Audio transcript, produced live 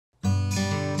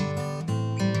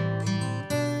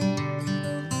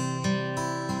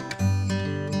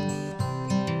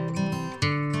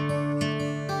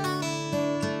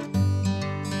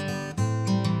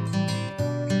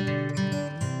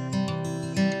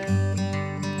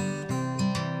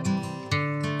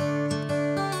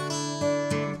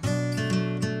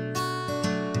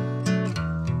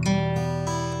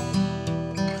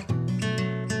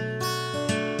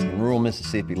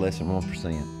Mississippi, less than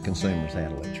 1% consumers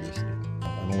had electricity.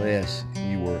 Unless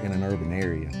you were in an urban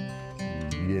area,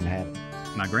 you didn't have it.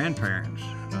 My grandparents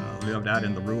lived out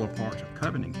in the rural parts of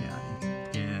Covington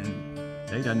County, and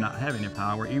they did not have any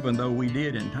power, even though we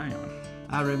did in town.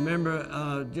 I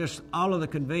remember just all of the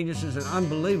conveniences, an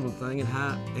unbelievable thing, and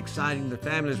how exciting the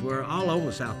families were all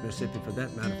over South Mississippi, for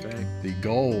that matter of fact. The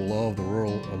goal of the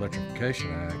Rural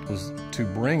Electrification Act was to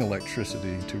bring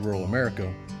electricity to rural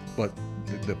America, but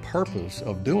the purpose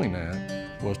of doing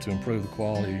that was to improve the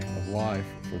quality of life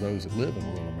for those that live in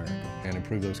rural America and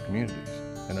improve those communities,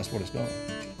 and that's what it's done.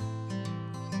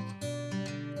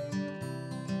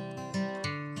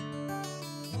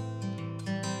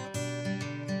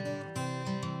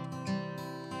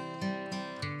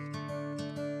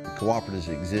 Cooperatives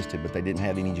existed, but they didn't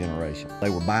have any generation. They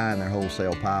were buying their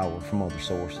wholesale power from other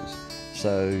sources.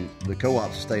 So the co-ops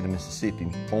of the state of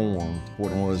Mississippi formed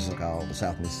what was called the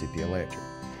South Mississippi Electric.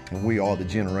 And we are the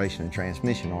generation and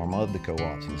transmission arm of the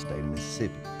co-ops in the state of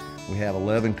Mississippi. We have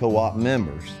 11 co-op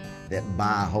members that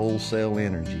buy wholesale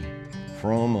energy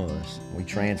from us. We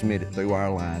transmit it through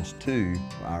our lines to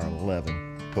our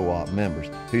 11 co-op members,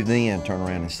 who then turn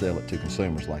around and sell it to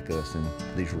consumers like us in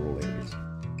these rural areas.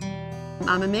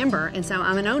 I'm a member, and so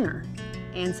I'm an owner.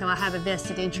 And so I have a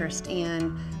vested interest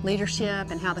in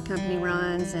leadership and how the company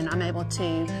runs, and I'm able to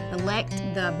elect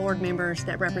the board members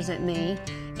that represent me,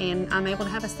 and I'm able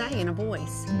to have a say and a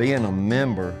voice. Being a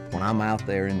member, when I'm out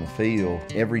there in the field,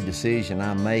 every decision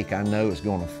I make, I know it's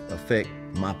going to affect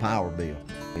my power bill.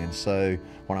 And so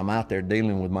when I'm out there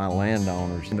dealing with my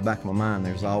landowners, in the back of my mind,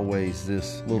 there's always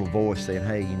this little voice saying,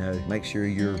 hey, you know, make sure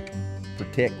you're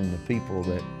protecting the people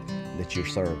that you're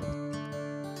serving.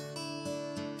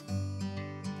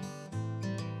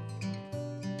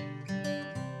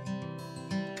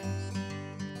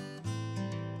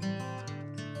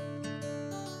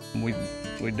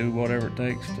 We do whatever it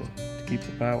takes to keep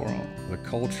the power on. The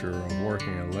culture of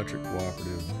working at Electric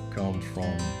Cooperative comes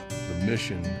from the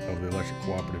mission of the Electric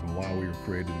Cooperative and why we were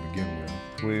created to begin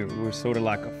with. We're sort of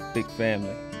like a big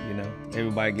family, you know.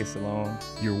 Everybody gets along.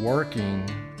 You're working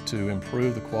to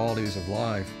improve the qualities of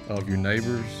life of your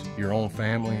neighbors, your own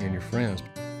family, and your friends.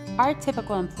 Our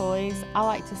typical employees, I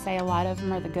like to say a lot of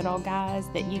them are the good old guys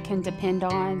that you can depend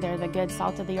on. They're the good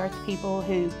salt of the earth people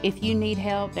who, if you need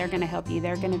help, they're going to help you.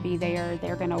 They're going to be there.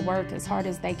 They're going to work as hard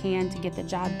as they can to get the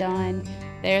job done.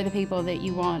 They're the people that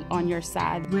you want on your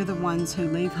side. We're the ones who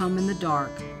leave home in the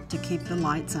dark to keep the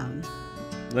lights on.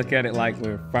 Look at it like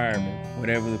we're firemen.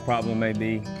 Whatever the problem may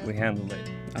be, we handle it.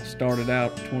 I started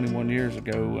out 21 years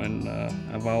ago, and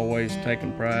I've always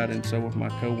taken pride, and so have my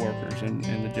co-workers,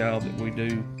 in the job that we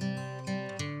do.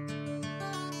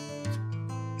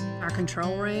 Our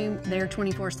control room, they're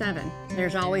 24/7.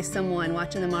 There's always someone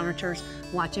watching the monitors,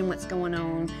 watching what's going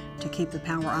on. To keep the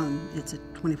power on, it's a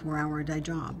 24-hour-a-day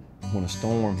job. When a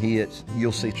storm hits,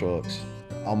 you'll see trucks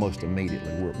almost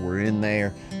immediately. We're in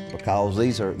there because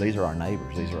these are our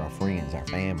neighbors, these are our friends, our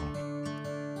family.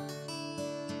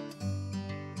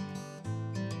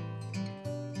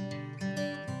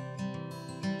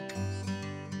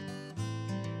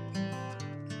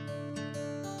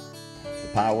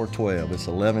 Power 12, it's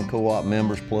 11 co-op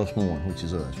members plus one, which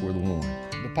is us, we're the one.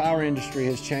 The power industry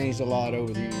has changed a lot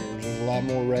over the years. There's a lot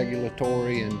more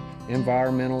regulatory and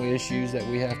environmental issues that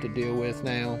we have to deal with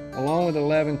now. Along with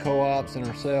 11 co-ops and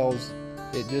ourselves,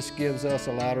 it just gives us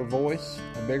a louder voice,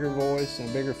 a bigger voice, and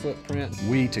a bigger footprint.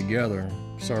 We together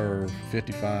serve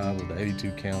 55 of the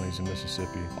 82 counties in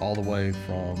Mississippi, all the way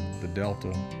from the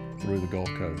Delta through the Gulf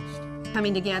Coast.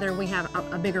 Coming together, we have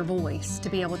a bigger voice to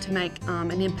be able to make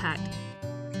an impact.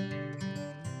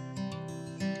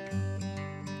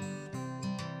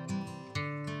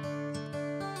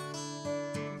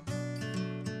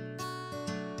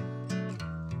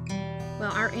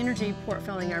 Well, our energy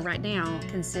portfolio right now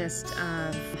consists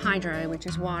of hydro, which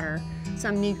is water,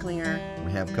 some nuclear.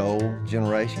 We have coal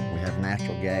generation, we have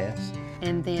natural gas.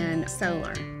 And then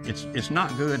solar. It's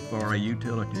not good for a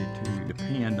utility to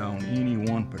depend on any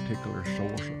one particular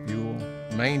source of fuel.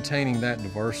 Maintaining that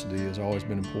diversity has always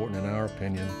been important, in our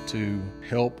opinion, to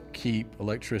help keep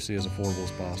electricity as affordable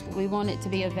as possible. We want it to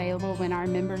be available when our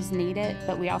members need it,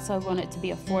 but we also want it to be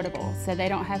affordable so they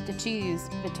don't have to choose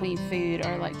between food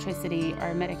or electricity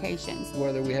or medications.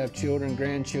 Whether we have children,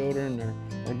 grandchildren,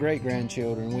 or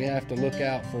great-grandchildren, we have to look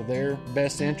out for their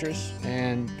best interests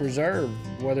and preserve,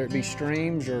 whether it be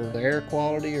streams or the air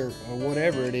quality or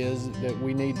whatever it is, that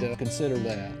we need to consider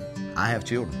that. I have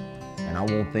children, and I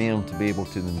want them to be able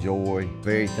to enjoy the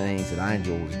very things that I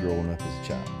enjoyed as growing up as a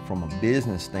child. From a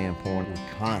business standpoint, we're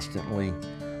constantly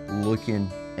looking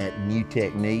at new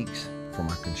techniques from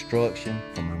our construction,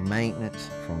 from our maintenance,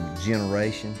 from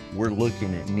generation. We're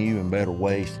looking at new and better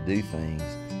ways to do things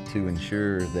to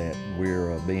ensure that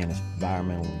we're being as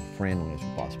environmentally friendly as we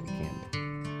possibly can be.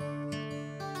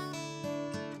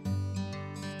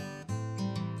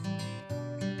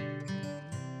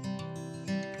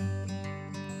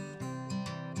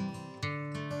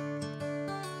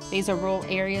 These are rural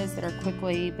areas that are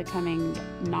quickly becoming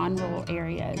non-rural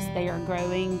areas. They are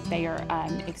growing, they are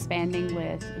expanding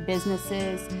with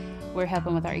businesses. We're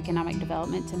helping with our economic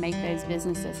development to make those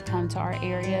businesses come to our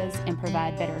areas and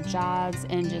provide better jobs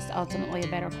and just ultimately a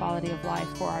better quality of life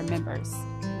for our members.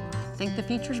 I think the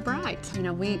future's bright. You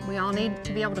know, we all need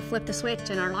to be able to flip the switch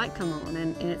and our light come on,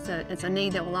 and it's a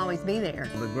need that will always be there.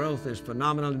 The growth is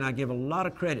phenomenal, and I give a lot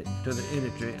of credit to the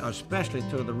industry, especially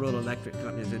to the rural electric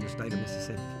companies in the state of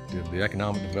Mississippi. The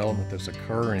economic development that's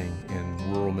occurring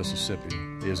in rural Mississippi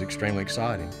is extremely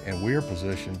exciting, and we're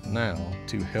positioned now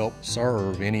to help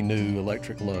serve any new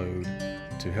electric load,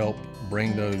 to help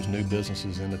bring those new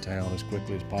businesses into town as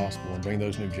quickly as possible and bring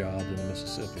those new jobs into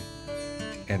Mississippi.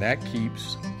 And that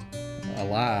keeps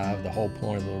alive the whole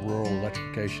point of the Rural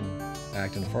Electrification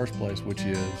Act in the first place, which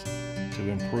is to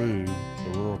improve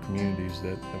the rural communities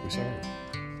that we serve.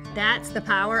 That's the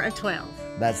power of 12.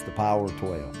 That's the power of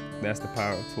 12. That's the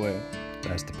power of 12.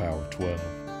 That's the power of 12.